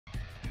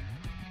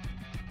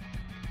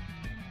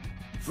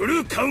フ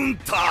ルカウン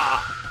タ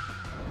ー。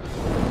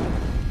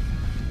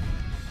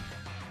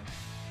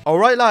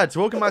 Alright lads,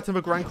 welcome back to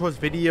the Grand Cross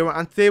video,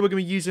 and today we're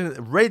going to be using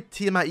Red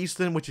TIAMAT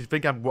EASTIN, which is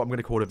what I'm going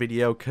to call a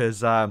video,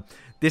 because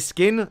this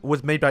skin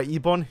was made by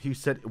Ebon, who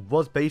said it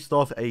was based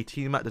off a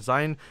TIAMAT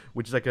design,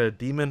 which is like a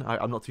demon.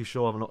 I'm not too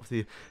sure, I'm not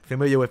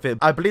familiar with it.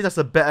 I believe that's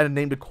a better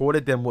name to call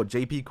it than what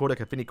JP called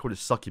it. I think he called it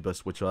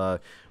Succubus, which yeah,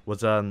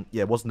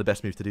 wasn't the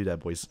best move to do there,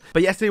 boys.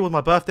 But yesterday was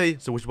my birthday,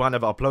 so which one I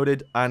never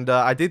uploaded, and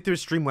I did do a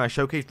stream where I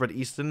showcased Red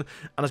EASTIN, and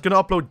I was going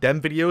to upload dem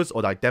videos,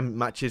 or like dem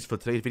matches for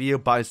today's video,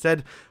 but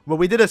instead, well,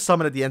 we did a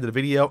summon at the end of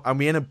the video, and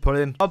we ended up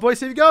putting, oh boys,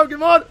 here we go,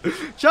 come on,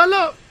 shut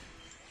up.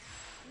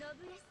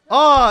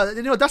 Oh,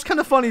 you know, that's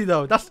kind of funny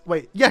though.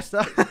 Wait, yes,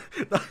 that's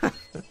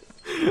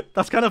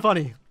kind of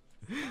funny.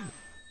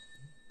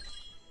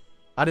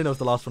 I didn't know it was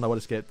the last one I would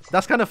have skipped.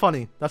 That's kind of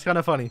funny. That's kind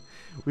of funny.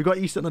 We got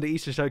Eastins on the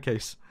Eastern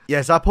showcase.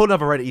 Yes, I pulled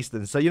another Red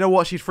Eastins. So you know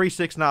what? She's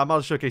 3-6 now. I might as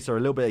well showcase her a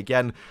little bit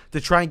again to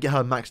try and get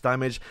her max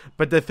damage.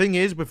 But the thing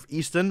is with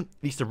Eastern,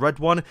 at least the red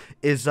one,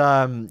 is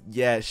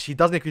yeah, she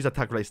doesn't increase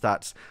attack related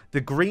stats.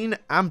 The green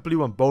and blue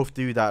one both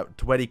do that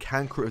to where they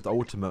can crit with the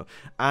ultimate.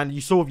 And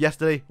you saw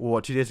yesterday,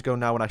 or 2 days ago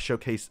now, when I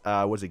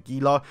showcased was it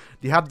Gila?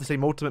 They have the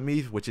same ultimate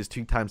move, which is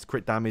 2 times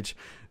crit damage.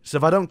 So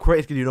if I don't crit,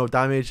 it's going to do no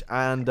damage.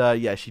 And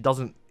yeah, she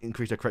doesn't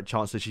increase her crit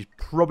chance, so she's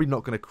probably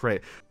not going to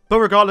crit. But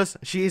regardless,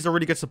 she is a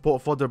really good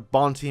support for the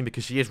Barn team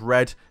because she is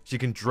red. She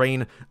can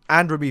drain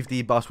and remove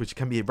debuffs, which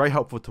can be very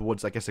helpful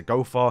towards, I guess, a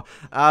Gopher.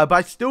 But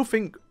I still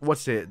think,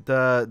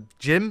 the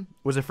Jim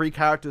was a free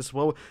character as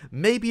well.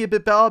 Maybe a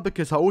bit better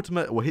because her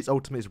ultimate, or his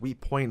ultimate, is weak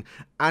point,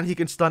 and he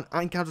can stun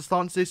and counter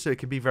stances, so it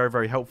can be very,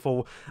 very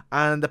helpful.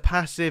 And the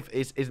passive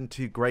isn't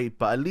too great,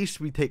 but at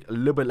least we take a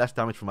little bit less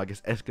damage from, I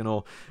guess,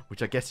 Escanor,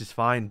 which I guess is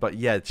fine. But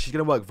yeah, she's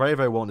going to work very,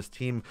 very well on this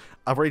team.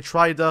 I've already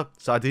tried her,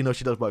 so I do know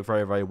she does work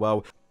very, very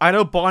well. I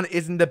know Barn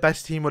isn't the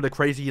best team or the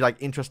crazy, like,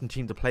 interesting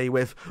team to play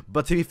with,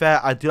 but to be fair,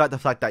 I do like the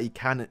fact that you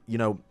can, you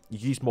know,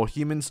 use more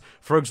humans.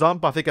 For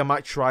example, I think I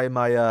might try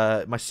my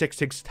my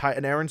 6-6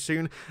 Titan Eren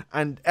soon,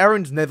 and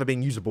Eren's never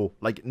been usable,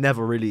 like,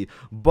 never really,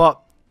 but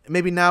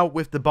maybe now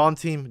with the Barn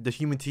team, the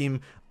human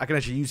team, I can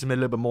actually use him a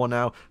little bit more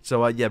now.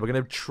 So yeah, we're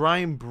going to try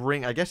and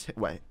bring, I guess,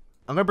 wait,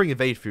 I'm going to bring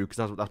Evade through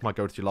because that's my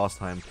go-to last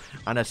time.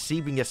 And see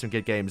if we can get some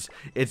good games.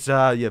 It's,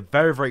 yeah,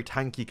 very, very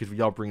tanky because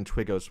we are bringing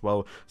Twigger as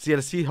well. So yeah,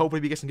 let's see,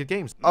 hopefully we get some good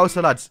games.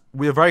 Also, lads,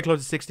 we are very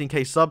close to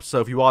 16k subs. So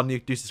if you are new,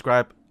 do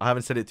subscribe. I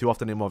haven't said it too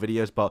often in more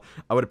videos, but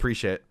I would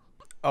appreciate it.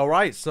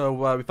 Alright,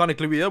 so we found a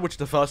Gluia, which is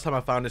the first time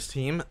I found this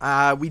team.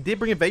 We did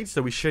bring Evade,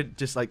 so we should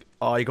just, like,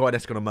 oh, you got an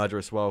Escanor Murder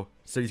as well.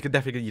 So he's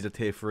definitely going to use a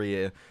tier 3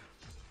 here.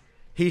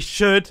 He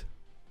should,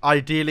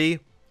 ideally,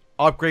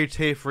 upgrade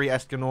tier 3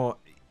 Escanor.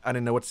 I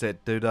don't know what's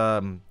it, dude.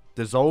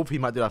 Dissolve. He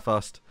might do that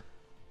first.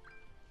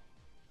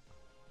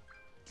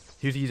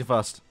 Who's he using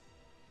first?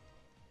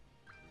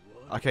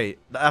 Okay,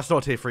 that's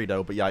not tier 3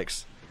 though, but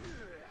yikes.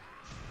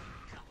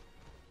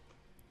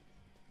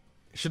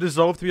 Should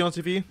dissolve, to be honest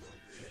with you.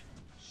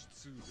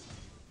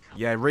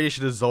 Yeah, really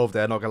should dissolve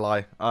there, not gonna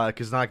lie.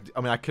 Because now, I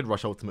mean, I could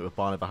rush ultimate with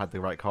Barn if I had the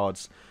right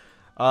cards.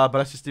 But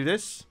let's just do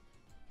this.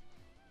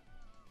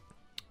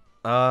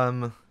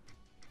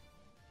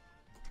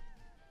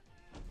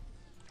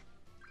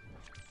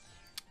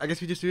 I guess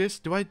we just do this.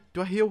 Do I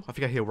heal? I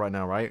think I heal right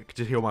now, right? I could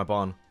just heal my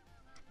Barn.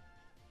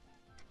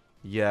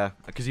 Yeah,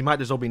 because he might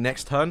dissolve me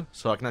next turn,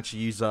 so I can actually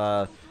use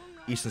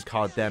Easton's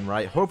card then,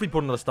 right? Hopefully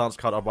put another stance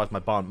card, otherwise my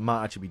Barn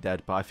might actually be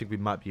dead, but I think we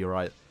might be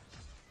alright.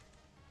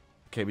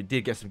 Okay, we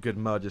did get some good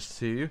merges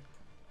too.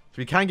 So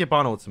we can get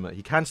Barn ultimate.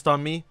 He can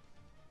stun me.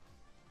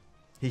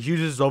 He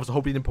uses dissolve, so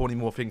hopefully he didn't pull any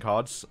more thing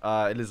cards.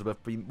 Elizabeth,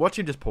 watch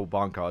him just pull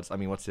Barn cards. I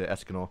mean, what's it?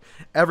 Escanor.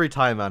 Every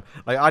time, man.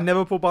 Like, I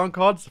never pull Barn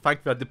cards.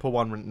 Thankfully, I did pull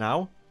one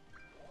now.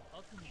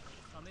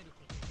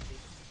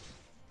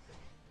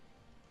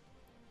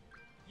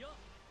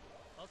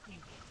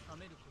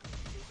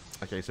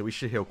 Okay, so we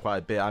should heal quite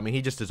a bit. I mean,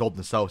 he just dissolved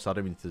himself, so I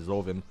don't need to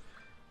dissolve him.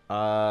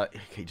 Okay,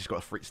 he just got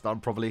a free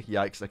stun, probably.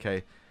 Yikes,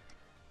 okay.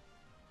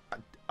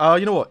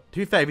 You know what? To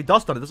be fair, if he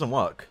does stun, it doesn't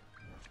work.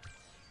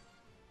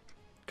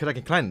 Because I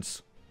can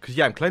cleanse. Because,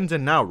 yeah, I'm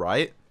cleansing now,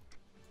 right?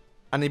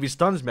 And if he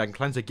stuns me, I can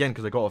cleanse again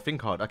because I got a thing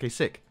card. Okay,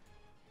 sick.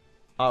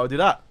 I'll do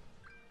that.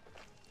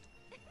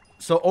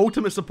 So,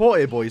 ultimate support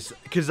here, boys.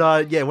 Because,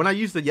 yeah, when I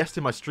used the Yes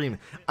in my stream,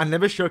 I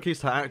never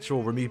showcased her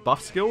actual remove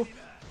buff skill.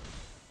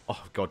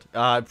 Oh, God.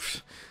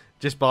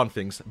 Just Barn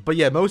things. But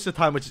yeah, most of the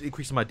time, we're just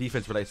increasing my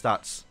defense-related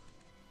stats.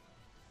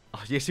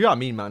 Oh, yeah, see what I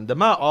mean, man? The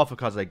amount of Alpha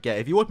cards I get.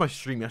 If you watched my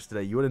stream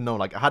yesterday, you would have known,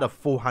 like, I had a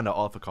full hand of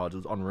Alpha cards. It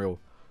was unreal.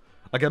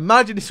 Like,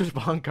 imagine this was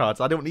Barn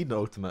cards. I don't need an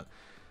ultimate.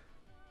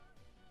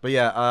 But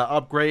yeah,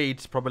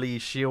 upgrade, probably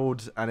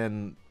shield, and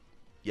then,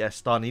 yeah,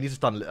 stun. He needs to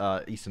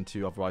stun Easton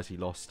too, otherwise he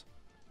lost.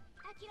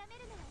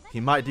 He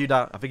might do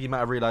that. I think he might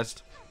have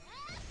realized.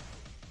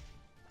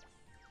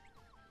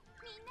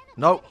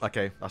 No.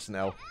 Okay, that's an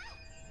L.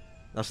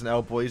 That's an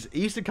L, boys.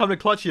 Easton coming to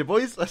clutch here,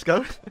 boys. Let's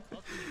go.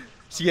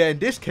 So yeah, in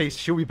this case,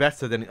 she'll be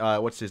better than,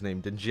 what's his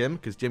name? Than Jim,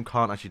 because Jim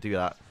can't actually do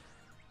that.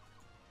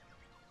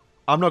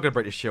 I'm not going to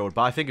break the shield,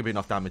 but I think it'll be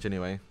enough damage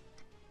anyway.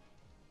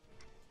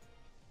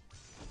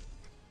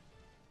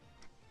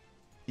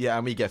 Yeah,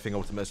 and we get thing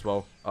ultimate as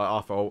well.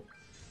 After ult.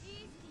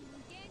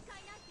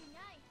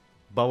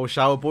 Bubble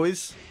shower,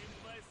 boys.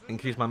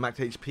 Increase my max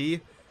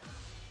HP.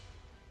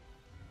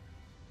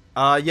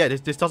 Yeah,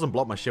 this doesn't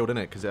block my shield,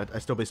 innit? Because I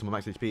still base on my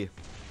max HP.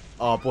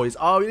 Oh, boys.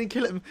 Oh, we didn't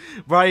kill him.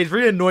 Right, it's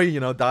really annoying, you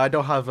know, that I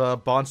don't have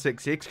Barn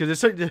 6-6.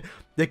 Because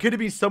there could have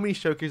been so many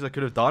showcases I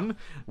could have done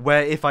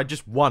where if I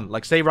just won,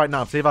 like, say right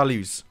now, say if I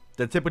lose,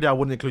 then typically I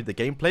wouldn't include the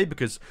gameplay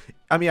because,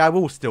 I mean, I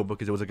will still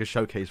because it was a good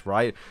showcase,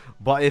 right?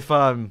 But if,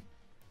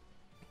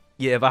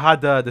 yeah, if I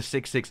had the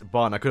 6-6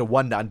 Barn, I could have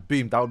won that and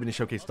boom, that would have been a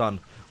showcase done.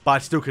 But I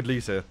still could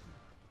lose here.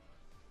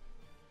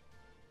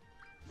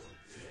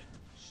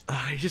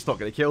 He's just not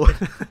going to kill.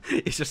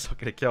 He's just not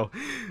going to kill.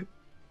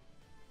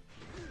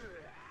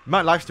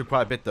 Might lifesteal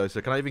quite a bit though,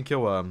 so can I even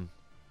kill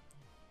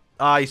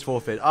he's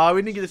forfeit.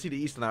 We didn't get to see the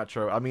Eastern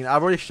outro. I mean,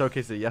 I've already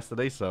showcased it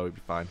yesterday, so it'd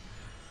be fine.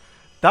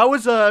 That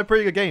was a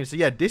pretty good game. So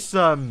yeah, this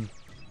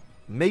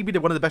maybe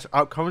one of the best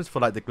outcomes for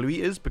like the glue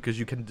eaters because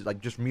you can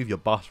like just remove your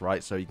buffs,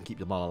 right? So you can keep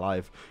them all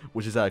alive,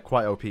 which is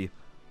quite OP.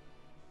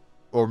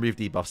 Or remove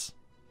debuffs.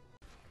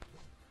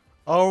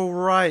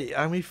 Alright,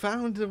 and we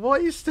found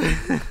what is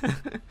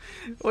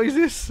what is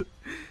this?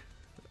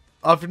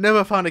 I've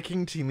never found a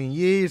king team in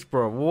years,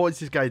 bro. What is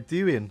this guy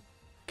doing?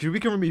 Because we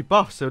can remove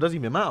buffs, so it doesn't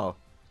even matter.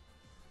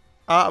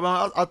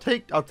 I'll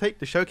take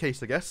the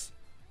showcase, I guess.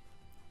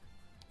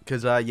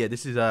 Because yeah,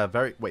 this is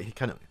very wait. He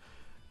kind of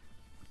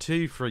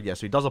 2, 3. Yeah,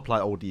 so he does apply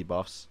all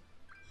debuffs.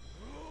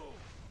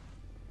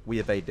 We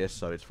evade this,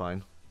 so it's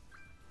fine.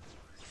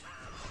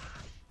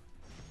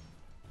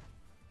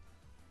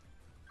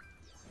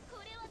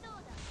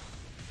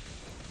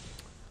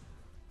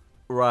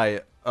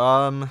 Right.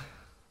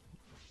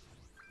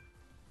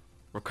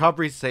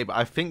 Recovery's safe, but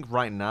I think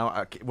right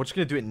now we're just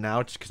gonna do it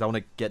now just because I want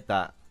to get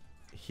that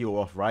heal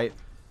off right.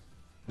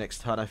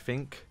 Next turn, I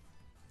think.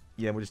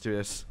 Yeah, we'll just do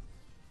this.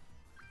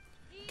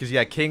 Because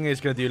yeah, King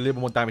is gonna do a little bit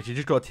more damage. He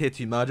just got a tier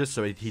 2 merger,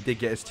 so he did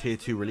get his tier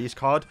 2 release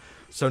card.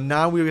 So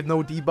now we with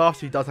no debuffs,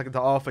 he does take it to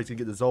alpha. He's gonna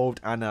get dissolved,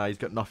 and he's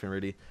got nothing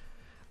really.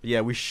 But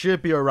yeah, we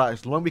should be alright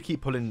as long as we keep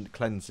pulling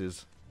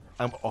cleanses.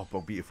 Oh,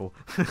 beautiful,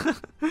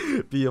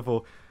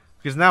 beautiful.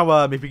 Because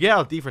now, if we get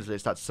our defense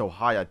rate stats so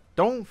high, I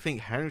don't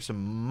think Henderson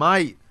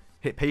might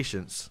hit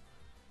patience.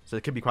 So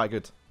it could be quite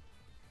good.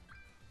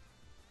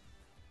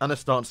 And a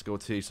stance skill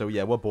too. So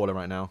yeah, we're balling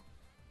right now.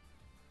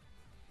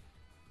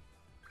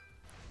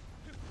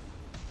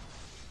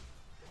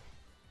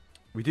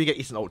 We do get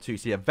Eastern ult too.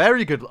 So yeah,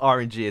 very good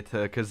RNG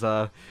here because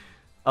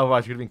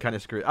otherwise we would have been kind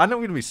of screwed. I know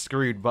we're going to be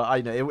screwed, but I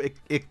know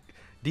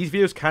these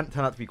videos can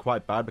turn out to be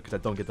quite bad because I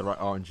don't get the right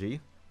RNG.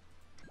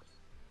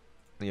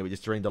 And yeah, we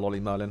just drained the Lolly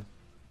Merlin.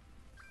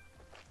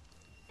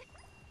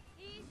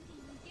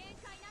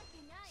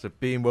 So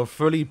boom, we're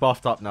fully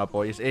buffed up now,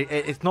 boys.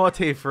 It's not a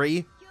tier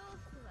 3,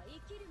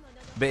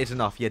 but it's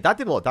enough. Yeah, that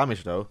did a lot of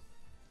damage though.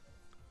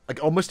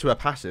 Like almost to a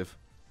passive.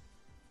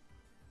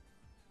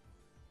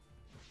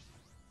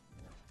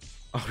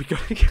 Oh, we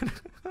got it again.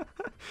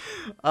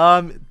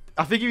 I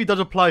think if he does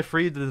apply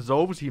 3 of the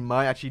dissolves, he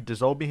might actually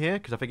dissolve me here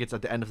because I think it's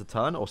at the end of the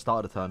turn or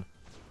start of the turn.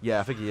 Yeah,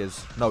 I think he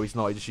is. No, he's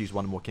not. He just used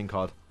one more king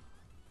card.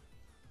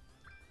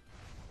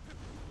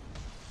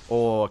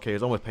 Oh, okay.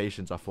 It's almost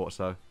patience. I thought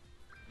so.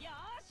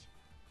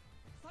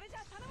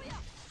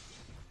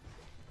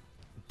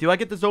 Do I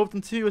get dissolved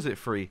in 2 or is it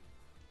 3?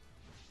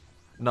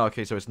 No,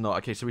 okay, so it's not.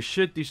 Okay, so we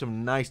should do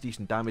some nice,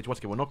 decent damage. Once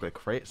again, we're not going to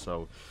crit,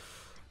 so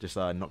just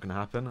not going to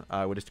happen.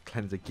 We'll just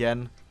cleanse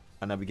again,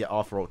 and then we get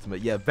Arthur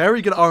ultimate. Yeah,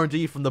 very good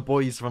RNG from the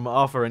boys from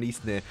Arthur and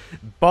Eastern here.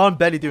 Barn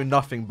barely doing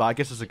nothing, but I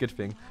guess it's a good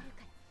thing.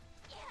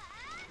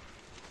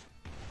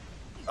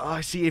 Oh, I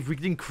see. If we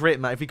didn't crit,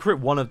 man. If we crit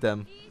one of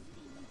them.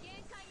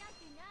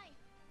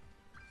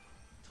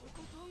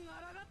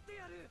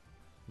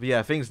 But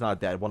yeah, thing's not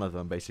dead. One of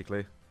them,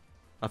 basically.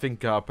 I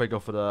think I'll probably go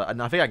for the...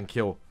 And I think I can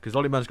kill. Because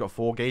Lollyman's got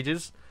 4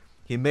 gauges.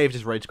 He may have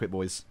just rage quit,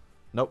 boys.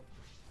 Nope.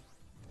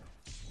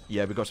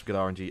 Yeah, we got some good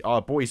RNG.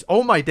 Oh, boys.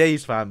 Oh, my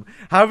days, fam.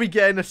 How are we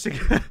getting a...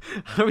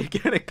 How are we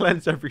getting a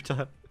cleanse every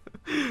turn?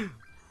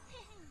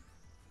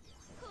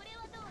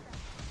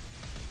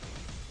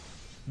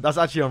 That's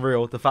actually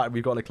unreal. The fact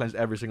we've got a cleanse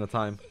every single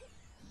time.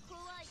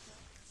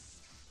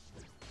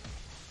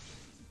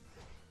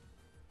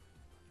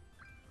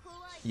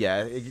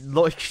 Yeah,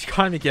 you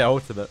kind of get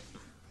ultimate.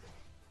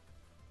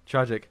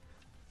 Tragic.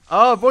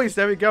 Oh, boys,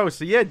 there we go.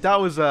 So, yeah, that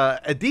was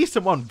a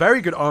decent one. Very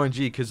good RNG,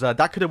 because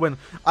that could have won.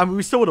 I mean,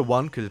 we still would have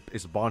won, because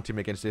it's a Barn team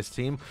against this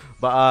team.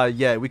 But,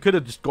 yeah, we could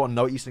have just gotten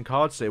no Eastern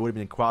cards, so it would have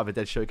been quite a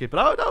dead showcase.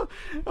 But, oh,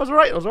 no, it was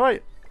alright, it was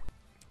alright.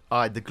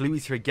 Alright, the Glue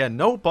Eater again.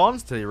 No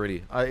Barns today,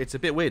 really. It's a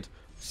bit weird.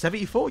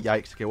 74?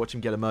 Yikes. Okay, watch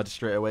him get a murder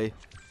straight away.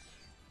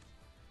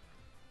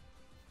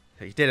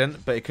 He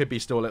didn't, but it could be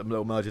still a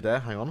little merger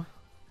there. Hang on.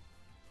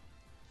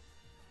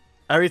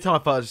 Every time I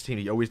fight this team,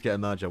 you always get a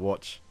merger.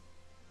 Watch.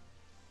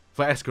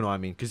 For Escanor, I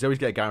mean, because they always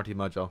get a guaranteed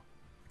merger.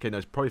 Okay, no,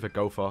 it's probably for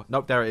Gopher.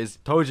 Nope, there it is.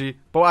 Told you.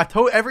 But I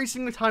told every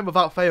single time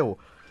without fail.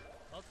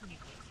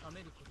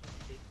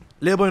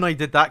 Little boy and I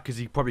did that because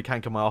he probably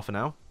can't come my alpha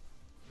now.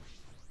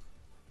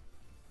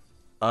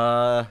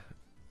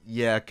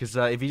 Yeah, because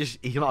if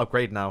he cannot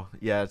upgrade now.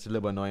 Yeah, it's a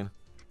little bit annoying.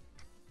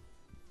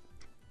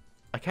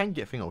 I can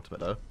get thing ultimate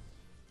though.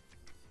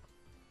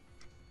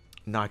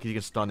 Nah, because you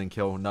can stun and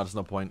kill. No, there's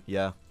no point.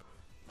 Yeah.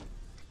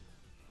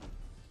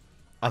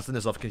 I'll send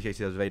this off in case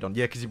he has evade on.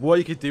 Yeah, because what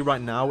you could do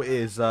right now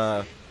is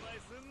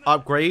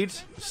upgrade,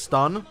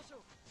 stun,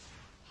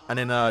 and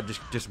then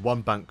just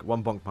one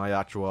bonk my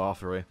actual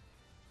archery.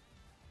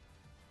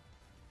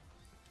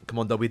 Come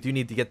on, though. We do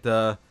need to get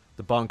the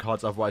barn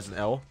cards, otherwise an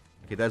L.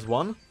 Okay, there's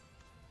one.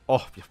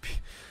 Oh,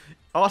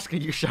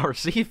 asking you shall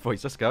receive,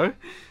 boys. Let's go.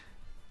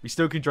 We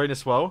still can drain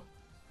as well.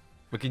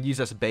 We can use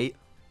that as a bait.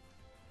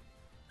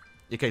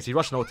 Okay, so he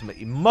rushed an ultimate.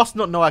 He must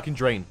not know I can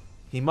drain.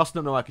 He must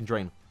not know I can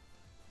drain.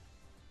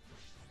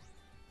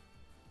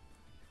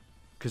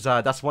 Because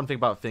that's one thing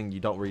about thing you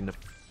don't really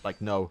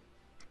know.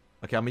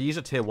 Okay, I'm going to use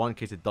a tier 1 in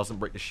case it doesn't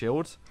break the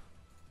shield.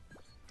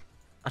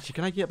 Actually,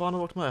 can I get Barn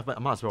ultimate? I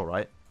might as well,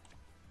 right?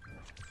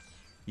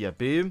 Yeah,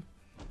 boom.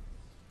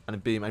 And then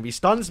boom. And if he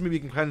stuns me, we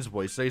can cleanse,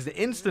 boys. So he's an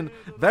instant,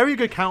 very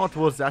good counter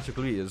towards the actual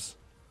Gluteus.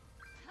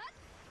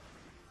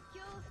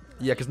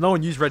 Yeah, because no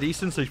one used red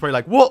Eastins, so he's probably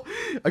like, what?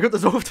 I got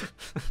dissolved.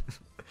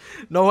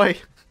 No way.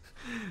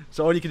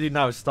 So all you can do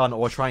now is stun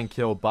or try and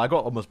kill. But I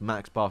got almost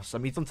max buffs. I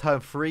mean, he's on turn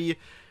 3.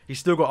 He's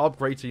still got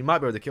upgrade, so you might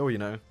be able to kill, you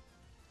know.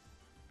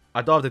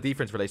 I do have the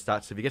defense related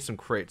stats if he gets some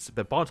crits.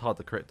 But Barn's hard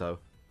to crit, though.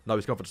 No,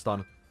 he's going for the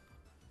stun.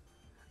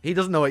 He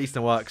doesn't know how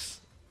Eastern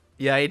works.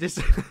 Yeah, he just...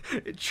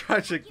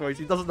 Tragic, boys.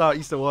 He doesn't know how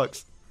Eastern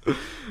works.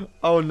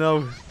 Oh,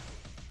 no.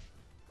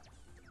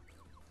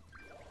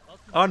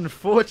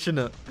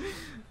 Unfortunate.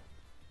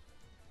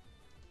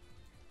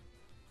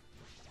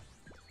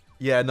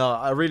 Yeah, no,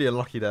 I'm really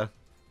unlucky there.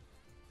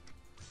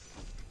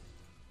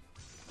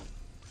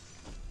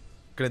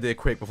 Gonna do it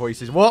quick before he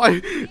says,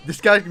 what?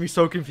 This guy's gonna be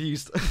so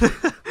confused.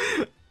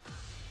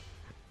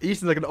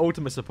 Easton's like an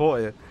ultimate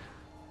support here.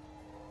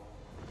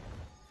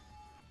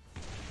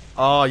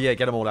 Oh, yeah,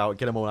 get them all out.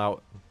 Get them all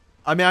out.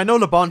 I mean, I know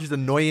LeBlanc is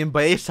annoying,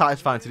 but it's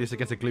satisfying to do this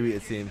against a Glue Eater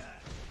team.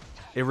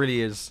 It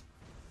really is.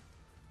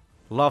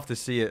 Love to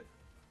see it.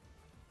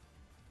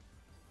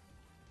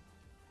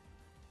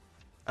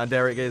 And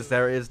there it is.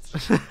 There it is.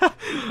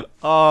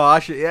 Oh,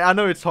 actually, yeah, I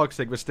know it's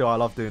toxic, but still, I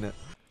love doing it.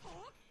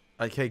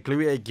 Okay,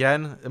 Glue Eater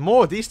again.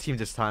 More of these teams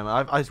this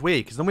time. It's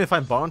weird, because normally I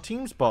find Barn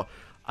teams, but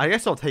I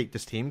guess I'll take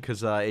this team,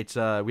 because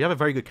we have a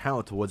very good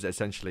counter towards it,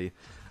 essentially.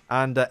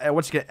 And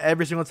once again,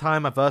 every single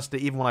time I versed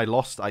it, even when I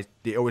lost,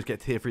 they always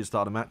get tier 3 to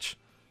start the match.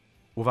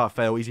 Without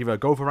fail, he's either a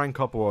go for rank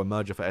up or a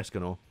merger for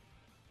Escanor.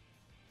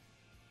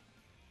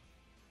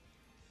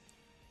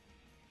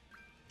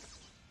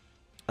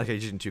 Okay,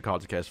 he's using 2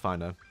 cards. Okay, it's fine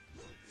though.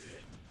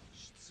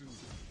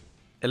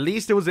 At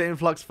least it was an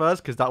influx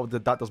first, because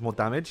that does more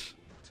damage.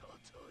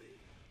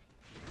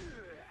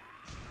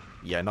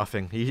 Yeah,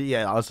 nothing.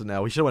 Yeah, that was an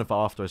L. He should have went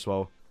for after as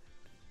well.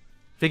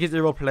 I think he's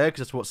a real player, because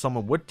that's what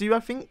someone would do, I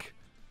think.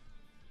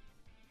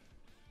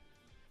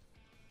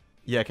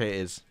 Yeah, okay, it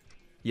is.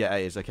 Yeah,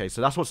 it is. Okay,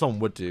 so that's what someone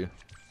would do.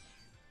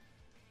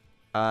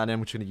 And then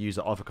we're just going to use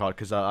the other card,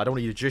 because I don't want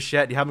to use it just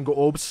yet. You haven't got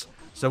orbs,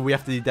 so we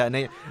have to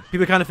detonate.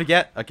 People kind of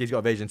forget. Okay, he's got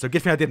evasion, so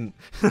good thing I didn't.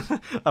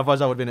 Otherwise,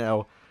 I would have been an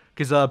L.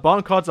 Because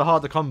barn cards are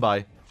hard to come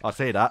by. I'll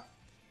say that.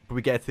 But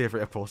we get a tier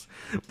 3, of course.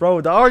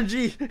 Bro, the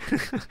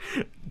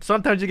RNG.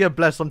 Sometimes you get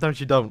blessed, sometimes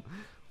you don't.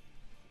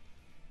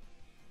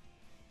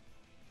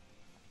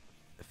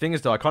 The thing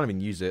is, though, I can't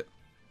even use it.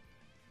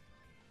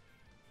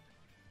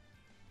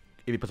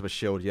 If he puts up a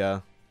shield,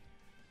 yeah.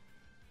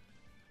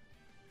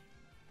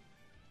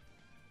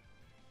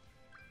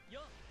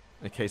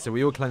 Okay, so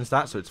we all cleanse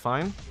that, so it's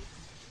fine.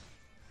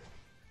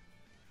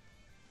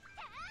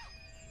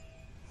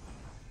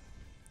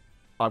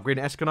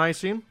 Upgrading Escon, I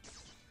assume.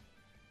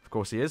 Of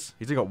course he is.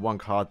 He's only got 1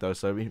 card though,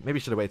 so we maybe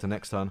should have waited till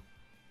next turn.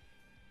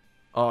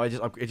 Oh, it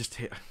just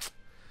hit.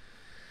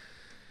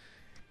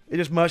 It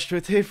just merged to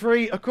a tier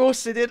 3. Of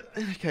course it did.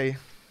 Okay.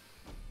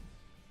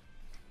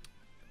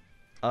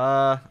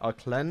 I'll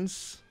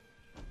cleanse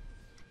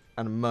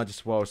and merge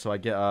as well, so I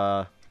get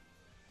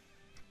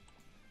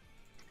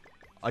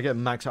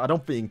max. I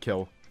don't think he can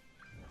kill.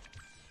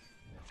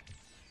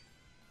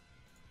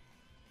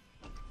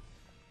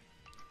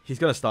 He's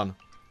gonna stun.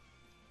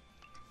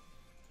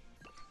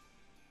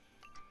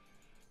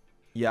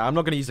 Yeah, I'm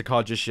not going to use the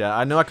card just yet.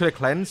 I know I could have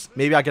cleansed.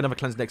 Maybe I get another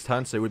cleanse next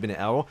turn, so it would have been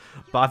an L.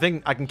 But I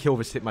think I can kill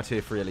this, hit my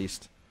tier 3 at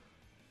least.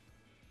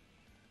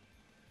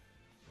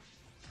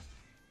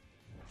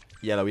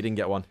 Yeah, no, we didn't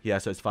get one. Yeah,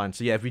 so it's fine.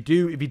 So yeah, if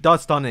he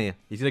does stun here,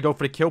 he's going to go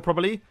for the kill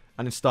probably,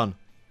 and then stun.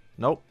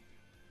 Nope.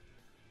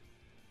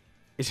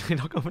 Is he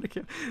not going for the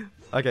kill?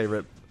 Okay,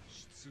 rip.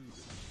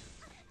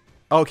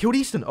 Oh, killed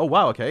Easton. Oh,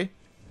 wow, okay.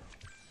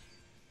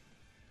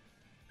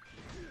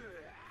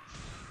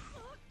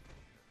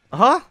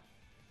 Huh?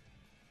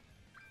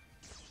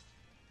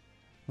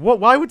 What?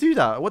 Why would do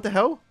that? What the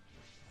hell?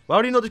 Why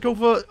would he not just go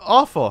for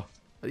Arthur?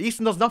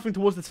 Easton does nothing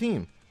towards the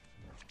team.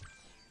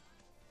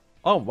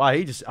 Oh, wow.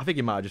 I think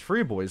he might have just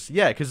free boys.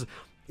 Yeah, because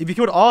if he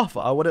killed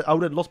Arthur, I would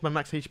have lost my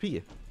max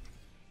HP.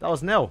 That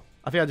was Nell.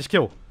 I think I just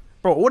killed.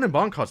 Bro, all in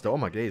barn cards though. Oh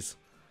my days.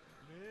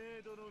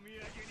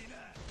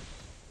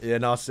 Yeah,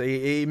 no, so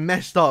he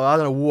messed up. I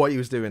don't know what he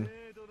was doing.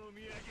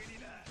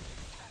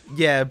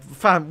 Yeah,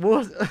 fam,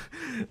 what?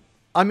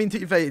 I mean, to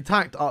be fair, he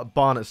attacked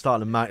Barn at the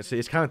start of the match, so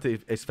it's kind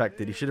of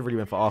expected. He should have really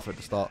went for Arthur at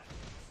the start.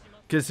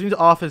 Because as soon as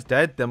Arthur's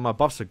dead, then my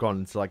buffs are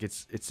gone. So, like,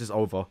 it's just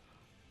over.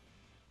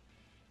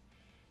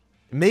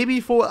 Maybe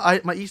for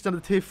my Eastern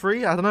under tier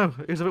 3? I don't know.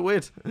 It was a bit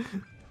weird.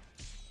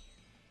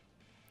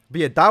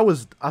 But yeah, that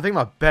was, I think,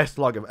 my best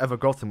luck I've ever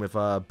gotten with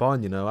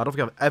Barn, you know. I don't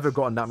think I've ever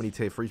gotten that many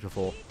tier 3s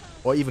before.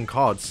 Or even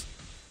cards.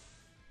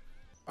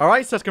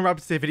 Alright, so that's going to wrap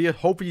up today's video.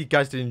 Hopefully you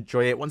guys did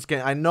enjoy it. Once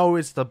again, I know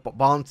it's the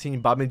Barn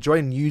team, but I'm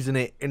enjoying using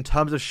it in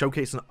terms of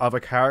showcasing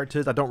other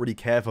characters. I don't really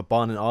care for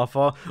Barn and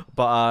Arthur,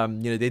 but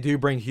you know, they do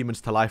bring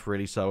humans to life,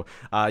 really. So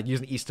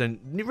using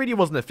Eastern, it really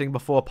wasn't a thing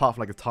before, apart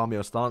from like a Tommy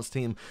or Stance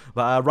team.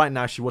 But right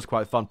now, she was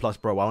quite fun. Plus,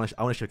 bro, I want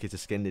to showcase the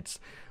skin. It's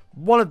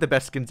one of the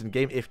best skins in the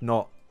game, if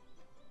not.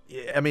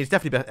 I mean, it's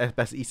definitely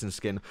best Eastern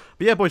skin.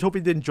 But yeah, boys, hope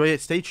you did enjoy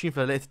it. Stay tuned for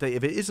the later date,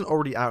 if it isn't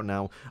already out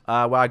now,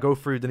 where I go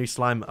through the new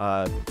slime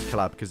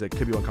collab, because there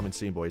could be one coming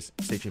soon, boys.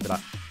 Stay tuned for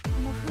that.